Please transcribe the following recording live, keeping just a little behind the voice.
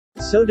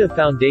SODA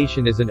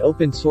Foundation is an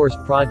open-source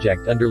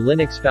project under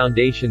Linux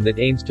Foundation that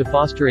aims to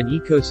foster an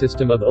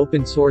ecosystem of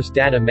open-source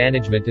data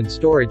management and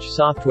storage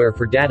software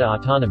for data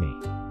autonomy.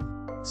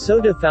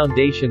 SODA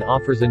Foundation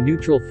offers a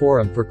neutral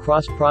forum for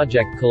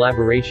cross-project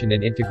collaboration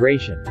and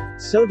integration.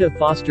 SODA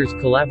fosters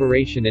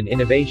collaboration and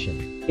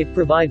innovation. It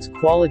provides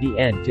quality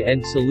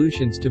end-to-end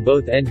solutions to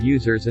both end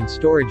users and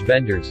storage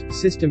vendors,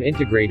 system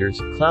integrators,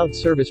 cloud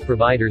service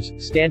providers,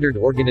 standard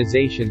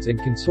organizations and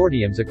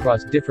consortiums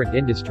across different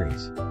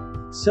industries.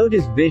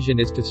 SODA's vision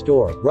is to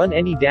store, run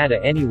any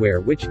data anywhere,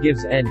 which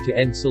gives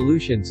end-to-end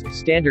solutions,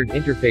 standard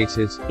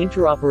interfaces,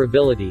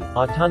 interoperability,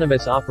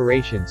 autonomous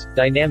operations,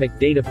 dynamic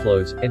data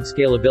flows, and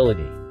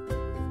scalability.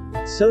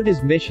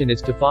 SODA's mission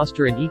is to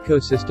foster an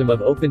ecosystem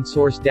of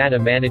open-source data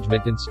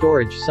management and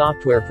storage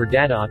software for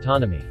data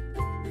autonomy.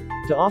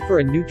 To offer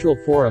a neutral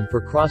forum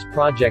for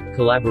cross-project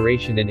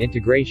collaboration and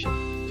integration.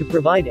 To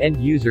provide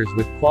end users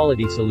with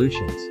quality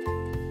solutions.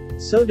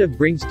 SODA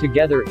brings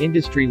together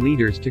industry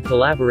leaders to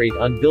collaborate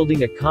on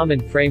building a common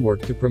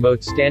framework to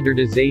promote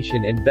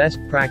standardization and best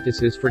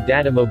practices for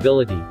data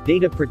mobility,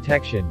 data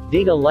protection,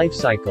 data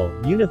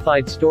lifecycle,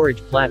 unified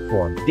storage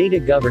platform, data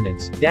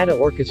governance, data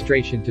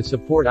orchestration to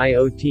support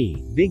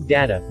IoT, big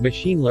data,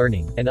 machine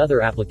learning, and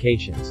other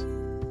applications.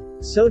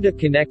 SODA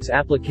connects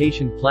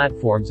application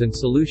platforms and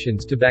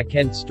solutions to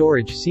backend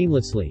storage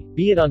seamlessly,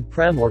 be it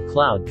on-prem or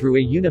cloud, through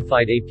a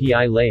unified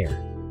API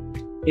layer.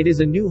 It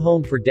is a new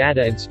home for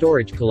data and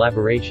storage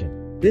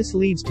collaboration. This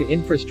leads to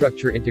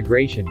infrastructure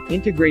integration,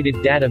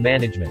 integrated data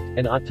management,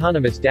 and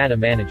autonomous data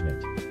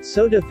management.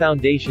 SODA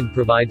Foundation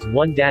provides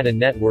one data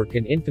network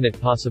and infinite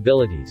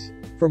possibilities.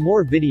 For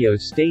more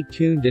videos, stay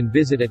tuned and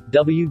visit at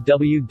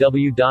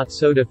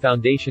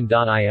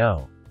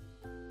www.sodafoundation.io.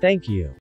 Thank you.